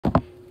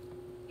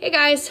Hey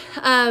guys,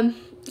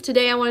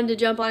 today I wanted to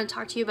jump on and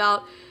talk to you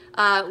about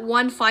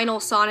one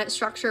final sonnet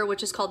structure,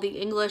 which is called the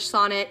English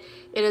sonnet.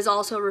 It is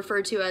also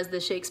referred to as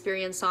the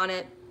Shakespearean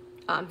sonnet.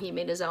 He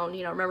made his own,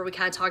 remember we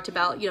kind of talked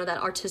about,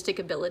 that artistic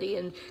ability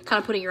and kind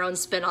of putting your own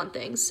spin on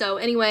things. So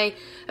anyway,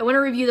 I want to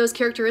review those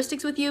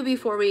characteristics with you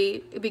before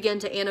we begin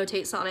to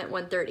annotate Sonnet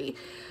 130.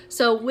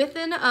 So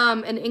within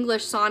an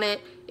English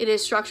sonnet, it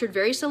is structured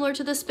very similar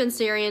to the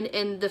Spenserian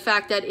in the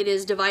fact that it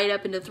is divided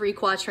up into 3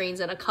 quatrains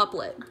and a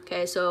couplet.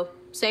 Okay, so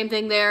same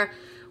thing there.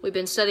 We've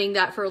been studying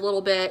that for a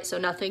little bit, so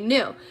nothing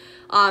new.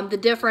 The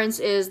difference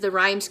is the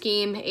rhyme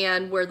scheme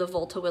and where the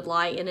volta would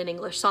lie in an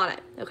English sonnet.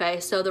 Okay,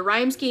 so the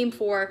rhyme scheme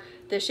for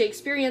the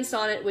Shakespearean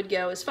sonnet would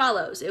go as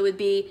follows. It would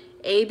be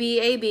A,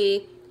 B, A,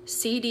 B,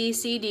 C, D,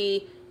 C,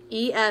 D,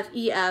 E, F,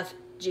 E, F,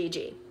 G,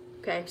 G.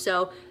 Okay,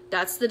 so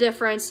that's the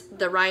difference,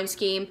 the rhyme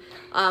scheme.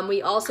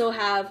 We also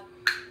have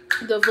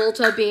the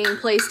volta being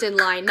placed in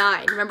line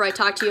 9. Remember I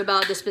talked to you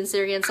about the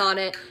Spenserian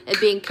sonnet and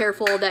being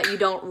careful that you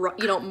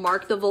don't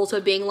mark the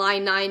volta being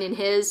line 9 in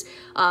his.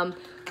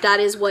 That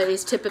is what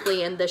is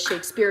typically in the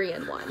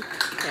Shakespearean one.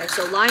 Okay,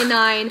 so line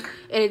 9,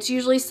 and it's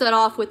usually set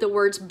off with the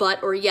words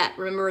but or yet.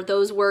 Remember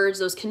those words,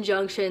 those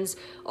conjunctions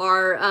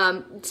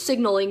are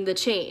signaling the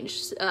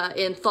change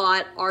in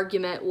thought,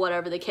 argument,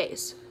 whatever the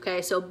case.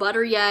 Okay, so but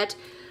or yet,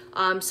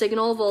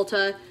 signal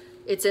volta,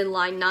 it's in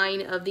line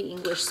 9 of the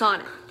English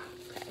sonnet.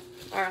 Okay,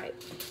 all right.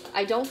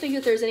 I don't think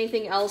that there's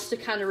anything else to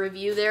kind of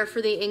review there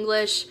for the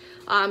English,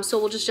 so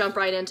we'll just jump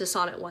right into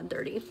Sonnet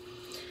 130.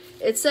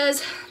 It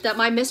says that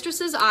my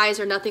mistress's eyes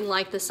are nothing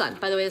like the sun.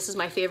 By the way, this is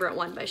my favorite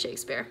one by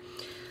Shakespeare.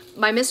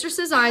 My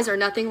mistress's eyes are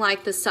nothing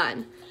like the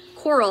sun.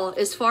 Coral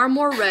is far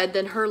more red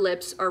than her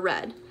lips are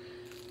red.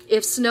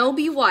 If snow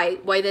be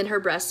white, why then her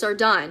breasts are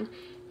dun.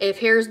 If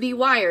hairs be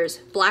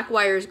wires, black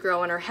wires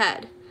grow on her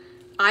head.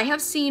 I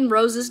have seen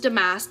roses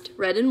damasked,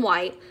 red and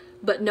white,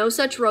 but no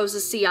such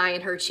roses see I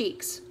in her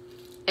cheeks.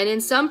 And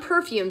in some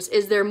perfumes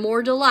is there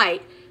more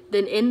delight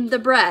than in the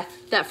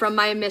breath that from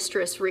my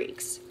mistress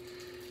reeks.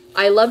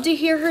 I love to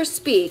hear her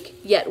speak,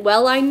 yet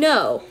well I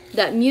know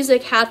that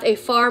music hath a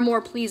far more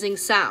pleasing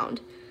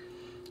sound.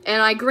 And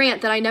I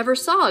grant that I never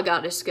saw a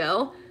goddess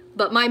go,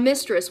 but my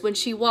mistress, when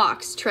she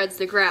walks, treads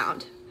the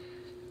ground.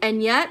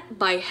 And yet,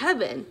 by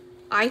heaven,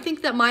 I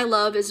think that my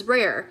love is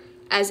rare,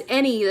 as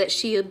any that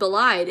she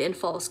belied in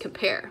false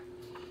compare.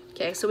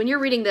 Okay, so when you're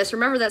reading this,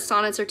 remember that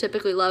sonnets are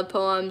typically love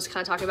poems,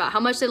 kind of talking about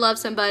how much they love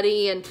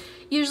somebody, and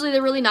usually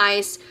they're really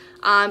nice.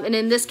 And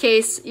in this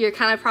case, you're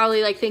kind of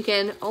probably like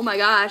thinking, oh my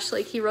gosh,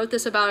 like he wrote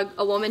this about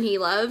a woman he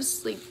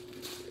loves. Like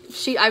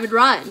I would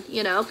run,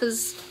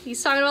 because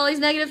he's talking about all these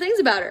negative things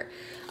about her.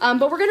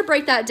 But we're going to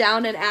break that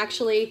down, and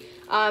actually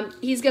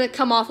he's going to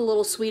come off a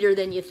little sweeter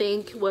than you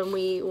think when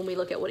we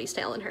look at what he's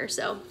telling her.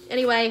 So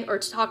anyway, or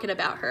talking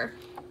about her.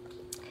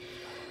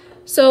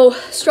 So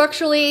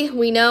structurally,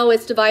 we know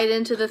it's divided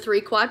into the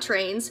 3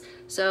 quatrains.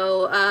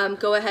 So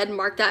go ahead and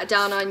mark that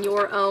down on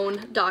your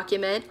own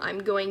document. I'm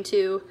going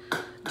to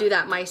do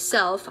that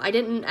myself. I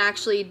didn't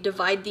actually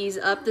divide these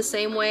up the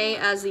same way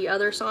as the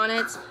other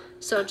sonnets.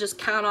 So just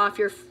count off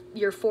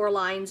your 4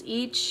 lines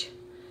each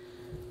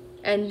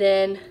and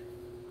then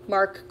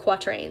mark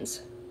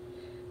quatrains.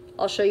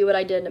 I'll show you what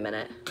I did in a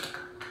minute.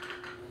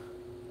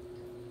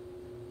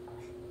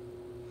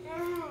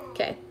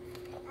 Okay.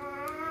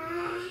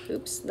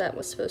 Oops, that's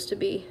not supposed to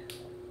be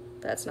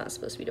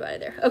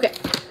divided there. Okay,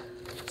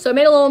 so I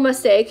made a little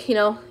mistake.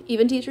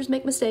 Even teachers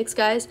make mistakes,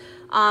 guys.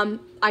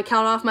 I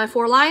counted off my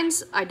 4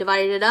 lines, I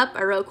divided it up,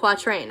 I wrote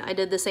quatrain. I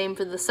did the same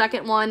for the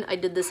second one, I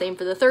did the same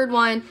for the third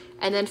one,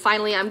 and then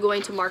finally I'm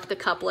going to mark the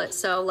couplet.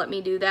 So let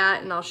me do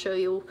that, and I'll show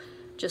you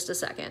just a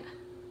second.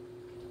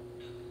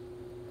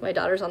 My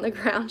daughter's on the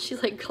ground,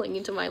 she's like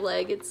clinging to my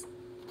leg, it's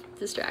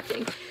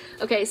distracting.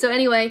 Okay, so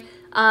anyway,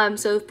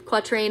 so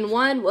quatrain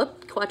 1,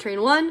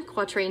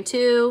 quatrain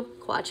 2,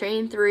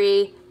 quatrain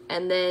 3,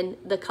 and then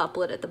the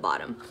couplet at the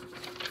bottom.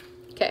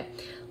 Okay,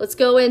 let's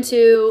go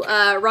into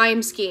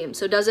rhyme scheme.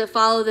 So does it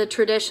follow the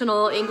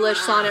traditional English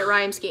sonnet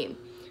rhyme scheme?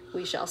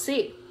 We shall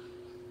see.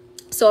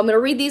 So I'm going to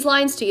read these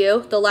lines to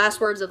you, the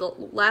last words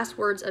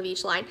of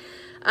each line.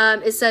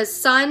 It says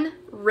sun,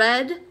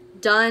 red,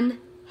 dun,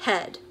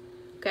 head.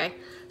 Okay,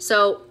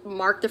 so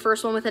mark the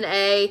first one with an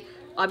A.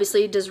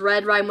 Obviously, does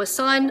red rhyme with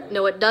sun?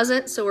 No, it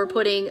doesn't, so we're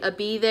putting a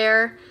B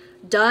there.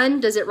 Dun,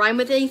 does it rhyme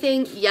with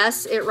anything?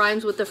 Yes, it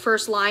rhymes with the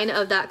first line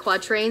of that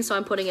quatrain, so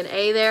I'm putting an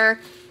A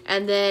there.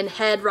 And then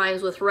head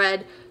rhymes with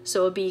red,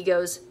 so a B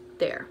goes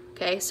there.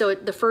 Okay, so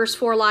the first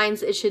 4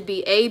 lines, it should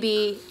be A,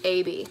 B,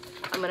 A, B.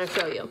 I'm going to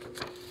show you.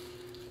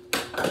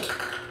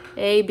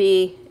 A,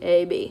 B,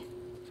 A, B.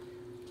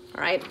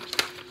 All right.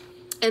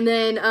 And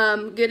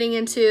then getting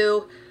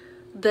into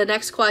the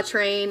next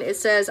quatrain, it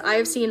says, I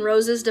have seen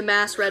roses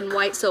damasked, red and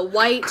white. So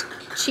white,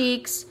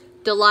 cheeks,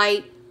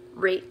 delight,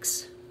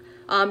 reeks.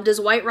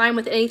 Does white rhyme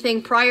with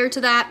anything prior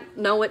to that?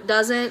 No, it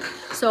doesn't.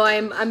 So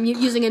I'm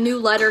using a new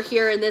letter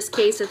here. In this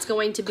case, it's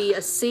going to be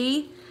a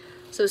C.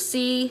 So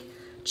C.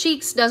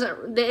 Cheeks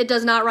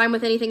does not rhyme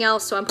with anything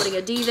else, so I'm putting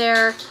a D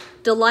there.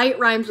 Delight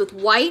rhymes with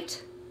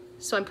white.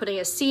 So I'm putting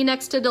a C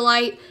next to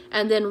delight,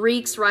 and then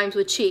reeks rhymes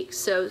with cheeks.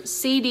 So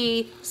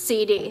CD,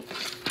 CD.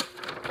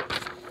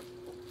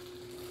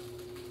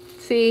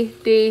 C,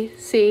 D,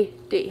 C,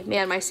 D.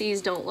 Man, my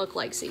C's don't look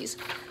like C's.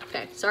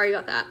 Okay, sorry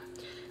about that.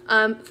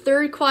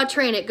 Third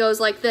quatrain, it goes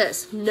like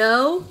this.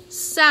 No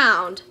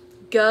sound,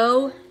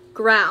 go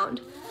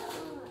ground.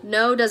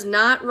 No does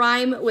not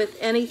rhyme with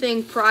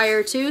anything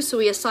prior to, so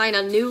we assign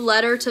a new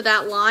letter to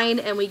that line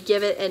and we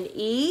give it an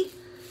E.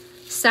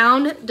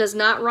 Sound does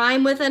not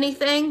rhyme with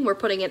anything. We're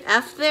putting an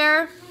F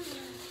there.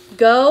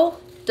 Go,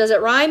 does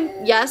it rhyme?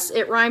 Yes,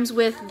 it rhymes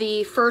with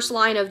the first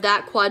line of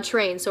that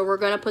quatrain, so we're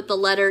going to put the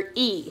letter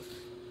E.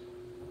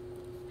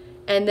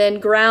 And then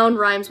ground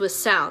rhymes with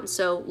sound,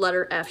 so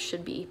letter F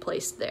should be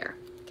placed there.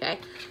 Okay,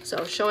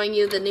 so showing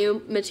you the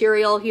new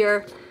material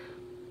here,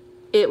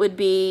 it would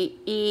be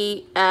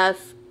E,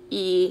 F,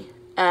 E,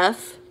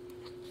 F.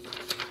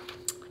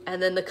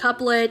 And then the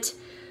couplet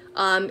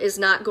is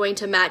not going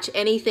to match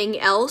anything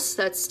else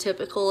that's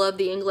typical of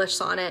the English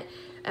sonnet,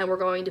 and we're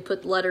going to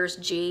put letters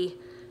G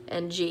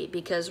and G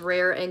because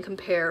rare and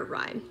compare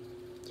rhyme.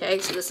 Okay,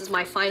 so this is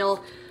my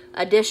final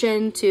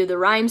addition to the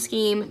rhyme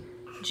scheme,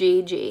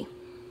 G, G.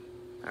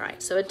 All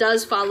right, so it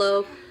does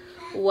follow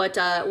what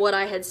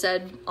I had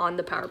said on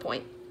the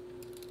PowerPoint.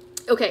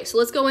 Okay, so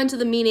let's go into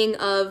the meaning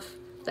of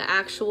the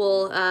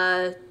actual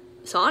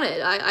sonnet.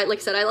 Like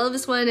I said, I love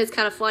this one. It's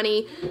kind of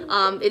funny.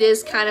 It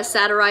is kind of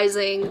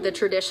satirizing the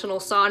traditional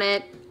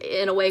sonnet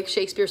in a way.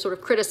 Shakespeare sort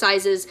of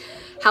criticizes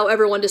how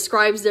everyone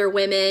describes their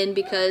women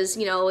because,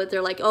 you know,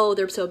 they're like, oh,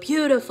 they're so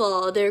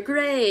beautiful, they're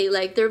great,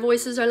 like their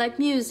voices are like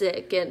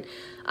music, and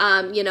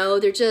you know,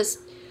 they're just,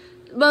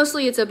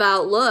 mostly it's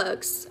about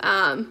looks.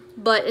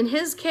 But in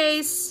his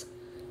case,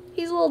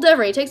 he's a little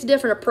different. He takes a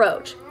different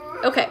approach.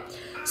 Okay,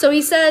 so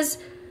he says,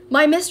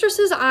 my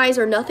mistress's eyes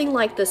are nothing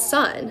like the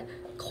sun.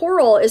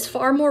 Coral is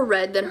far more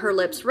red than her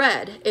lips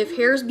red. If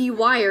hairs be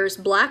wires,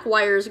 black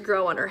wires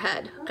grow on her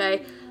head.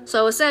 Okay,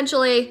 so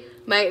essentially,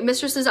 my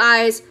mistress's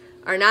eyes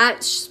are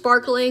not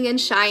sparkling and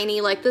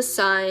shiny like the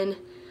sun.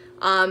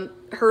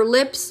 Her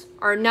lips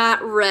are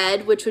not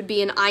red, which would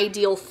be an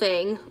ideal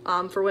thing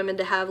for women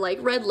to have, like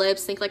red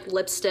lips. Think like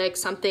lipstick,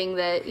 something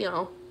that, you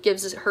know,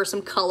 gives her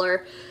some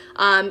color.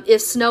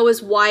 If snow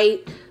is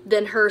white,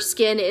 then her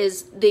skin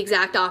is the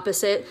exact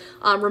opposite.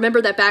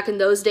 Remember that back in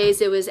those days,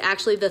 it was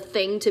actually the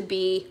thing to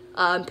be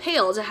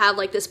pale, to have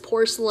like this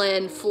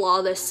porcelain,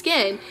 flawless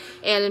skin.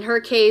 And in her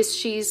case,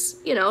 she's,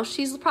 you know,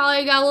 she's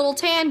probably got a little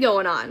tan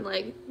going on.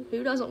 Like,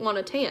 who doesn't want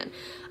a tan?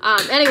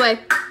 Anyway,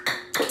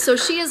 so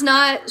she is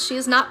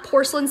not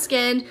porcelain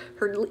skinned.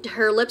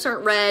 Her lips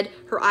aren't red.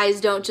 Her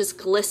eyes don't just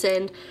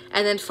glisten.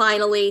 And then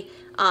finally,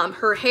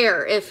 her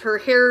hair. If her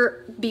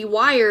hair be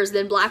wires,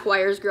 then black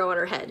wires grow on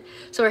her head.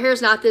 So her hair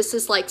is not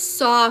this like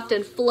soft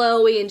and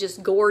flowy and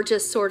just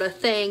gorgeous sort of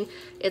thing.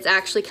 It's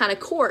actually kind of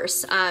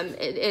coarse, and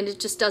it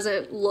just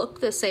doesn't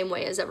look the same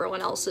way as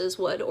everyone else's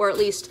would, or at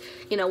least,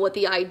 you know, what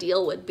the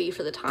ideal would be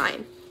for the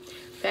time.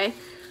 Okay,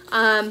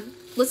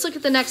 let's look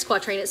at the next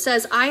quatrain. It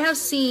says, I have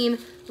seen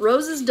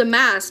roses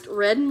damasked,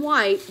 red and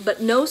white,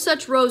 but no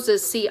such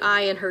roses see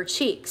I in her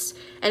cheeks.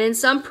 And in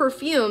some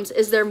perfumes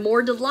is there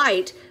more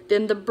delight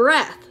than the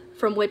breath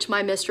from which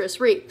my mistress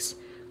reeks.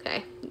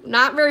 Okay,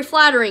 not very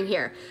flattering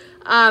here.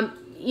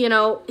 You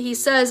know, he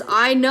says,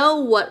 I know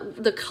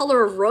what the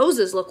color of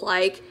roses look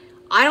like.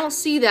 I don't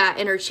see that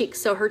in her cheeks.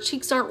 So her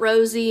cheeks aren't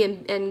rosy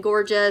and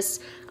gorgeous.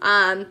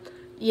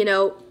 You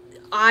know,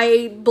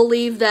 I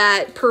believe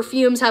that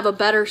perfumes have a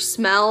better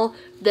smell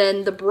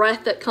than the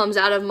breath that comes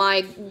out of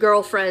my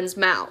girlfriend's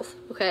mouth.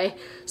 Okay,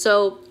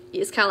 so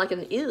it's kind of like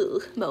an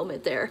ew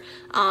moment there.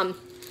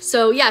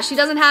 So yeah, she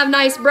doesn't have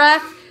nice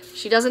breath.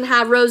 She doesn't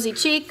have rosy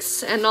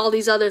cheeks and all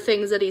these other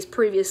things that he's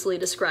previously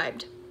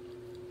described.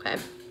 Okay.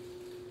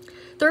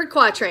 Third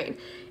quatrain.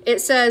 It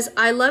says,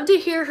 I love to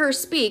hear her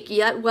speak,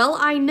 yet well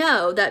I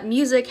know that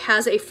music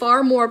has a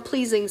far more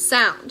pleasing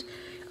sound.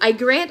 I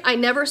grant I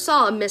never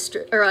saw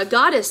a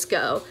goddess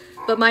go,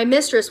 but my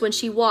mistress when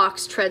she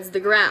walks treads the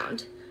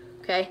ground.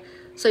 Okay.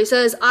 So he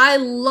says, I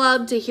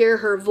love to hear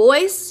her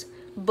voice,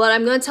 but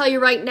I'm going to tell you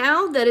right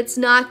now that it's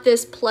not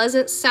this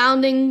pleasant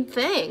sounding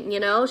thing, you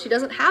know? She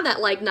doesn't have that,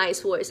 like,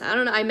 nice voice. I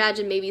don't know. I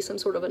imagine maybe some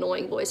sort of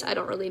annoying voice. I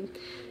don't really...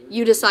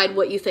 You decide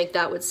what you think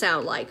that would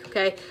sound like,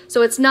 okay?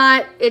 So it's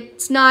not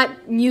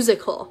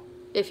musical,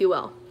 if you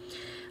will.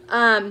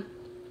 And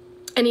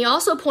he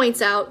also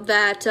points out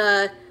that,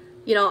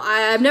 you know,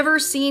 I've never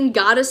seen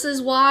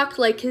goddesses walk.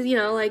 Like, you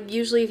know, like,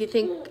 usually if you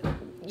think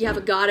you have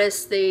a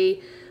goddess,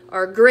 they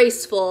are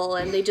graceful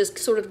and they just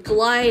sort of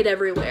glide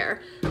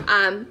everywhere.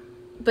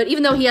 But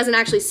even though he hasn't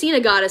actually seen a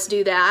goddess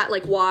do that,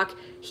 like walk,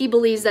 he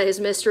believes that his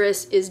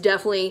mistress is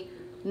definitely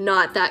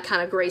not that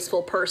kind of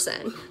graceful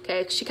person.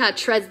 Okay, she kind of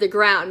treads the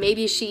ground.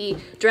 Maybe she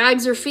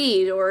drags her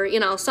feet, or, you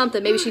know,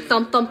 something. Maybe she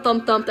thump, thump,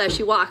 thump, thump as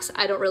she walks.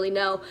 I don't really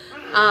know.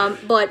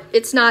 But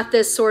it's not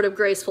this sort of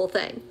graceful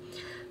thing.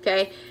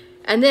 Okay,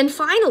 and then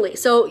finally,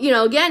 so, you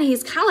know, again,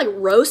 he's kind of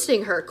like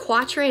roasting her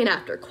quatrain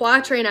after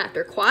quatrain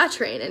after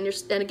quatrain.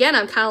 And again,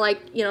 I'm kind of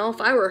like, you know,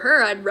 if I were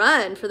her, I'd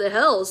run for the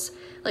hills.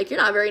 Like, you're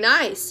not very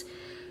nice.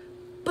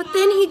 But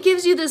then he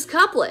gives you this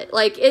couplet.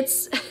 Like,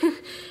 it's,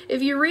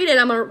 if you read it,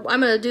 I'm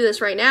gonna do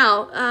this right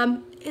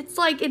now. It's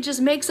like it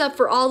just makes up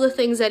for all the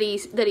things that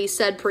he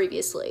said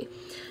previously.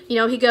 You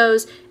know, he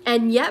goes,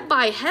 and yet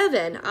by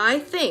heaven, I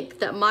think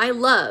that my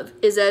love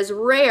is as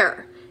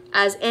rare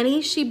as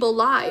any she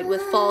belied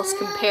with false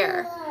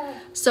compare.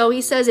 So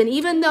he says, and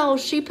even though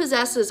she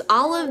possesses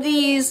all of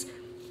these,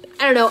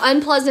 I don't know,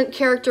 unpleasant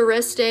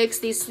characteristics,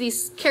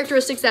 these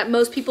characteristics that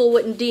most people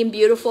wouldn't deem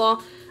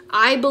beautiful,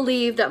 I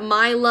believe that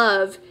my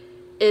love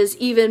is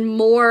even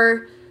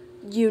more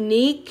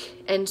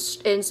unique and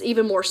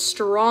even more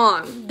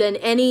strong than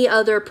any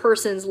other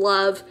person's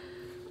love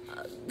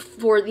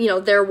for, you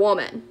know, their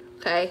woman.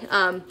 Okay.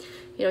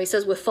 You know, he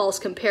says with false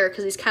compare,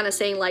 because he's kind of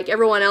saying like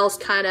everyone else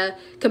kind of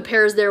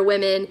compares their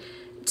women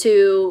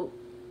to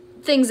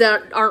things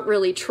that aren't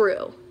really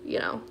true, you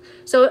know.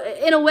 So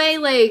in a way,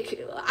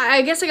 like,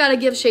 I guess I got to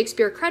give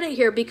Shakespeare credit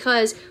here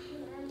because,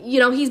 you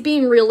know, he's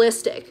being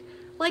realistic.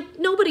 Like,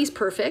 nobody's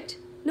perfect.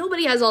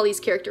 Nobody has all these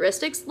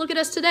characteristics. Look at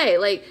us today.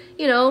 Like,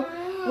 you know,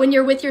 when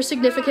you're with your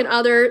significant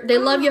other, they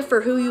love you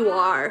for who you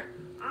are.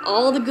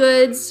 All the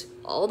goods,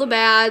 all the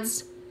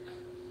bads.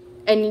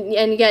 And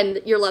again,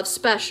 your love's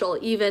special,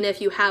 even if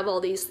you have all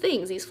these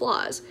things, these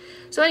flaws.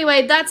 So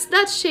anyway,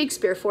 that's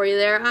Shakespeare for you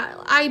there.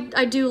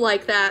 I do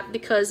like that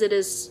because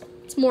it's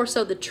more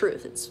so the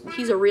truth.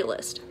 He's a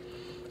realist.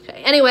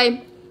 Okay.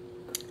 Anyway,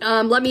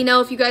 let me know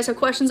if you guys have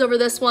questions over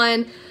this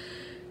one.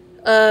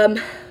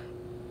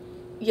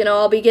 You know,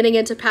 I'll be getting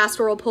into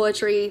pastoral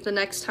poetry the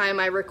next time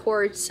I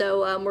record,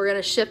 so we're going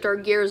to shift our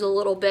gears a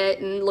little bit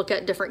and look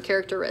at different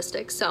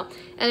characteristics. So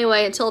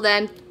anyway, until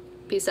then,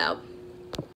 peace out.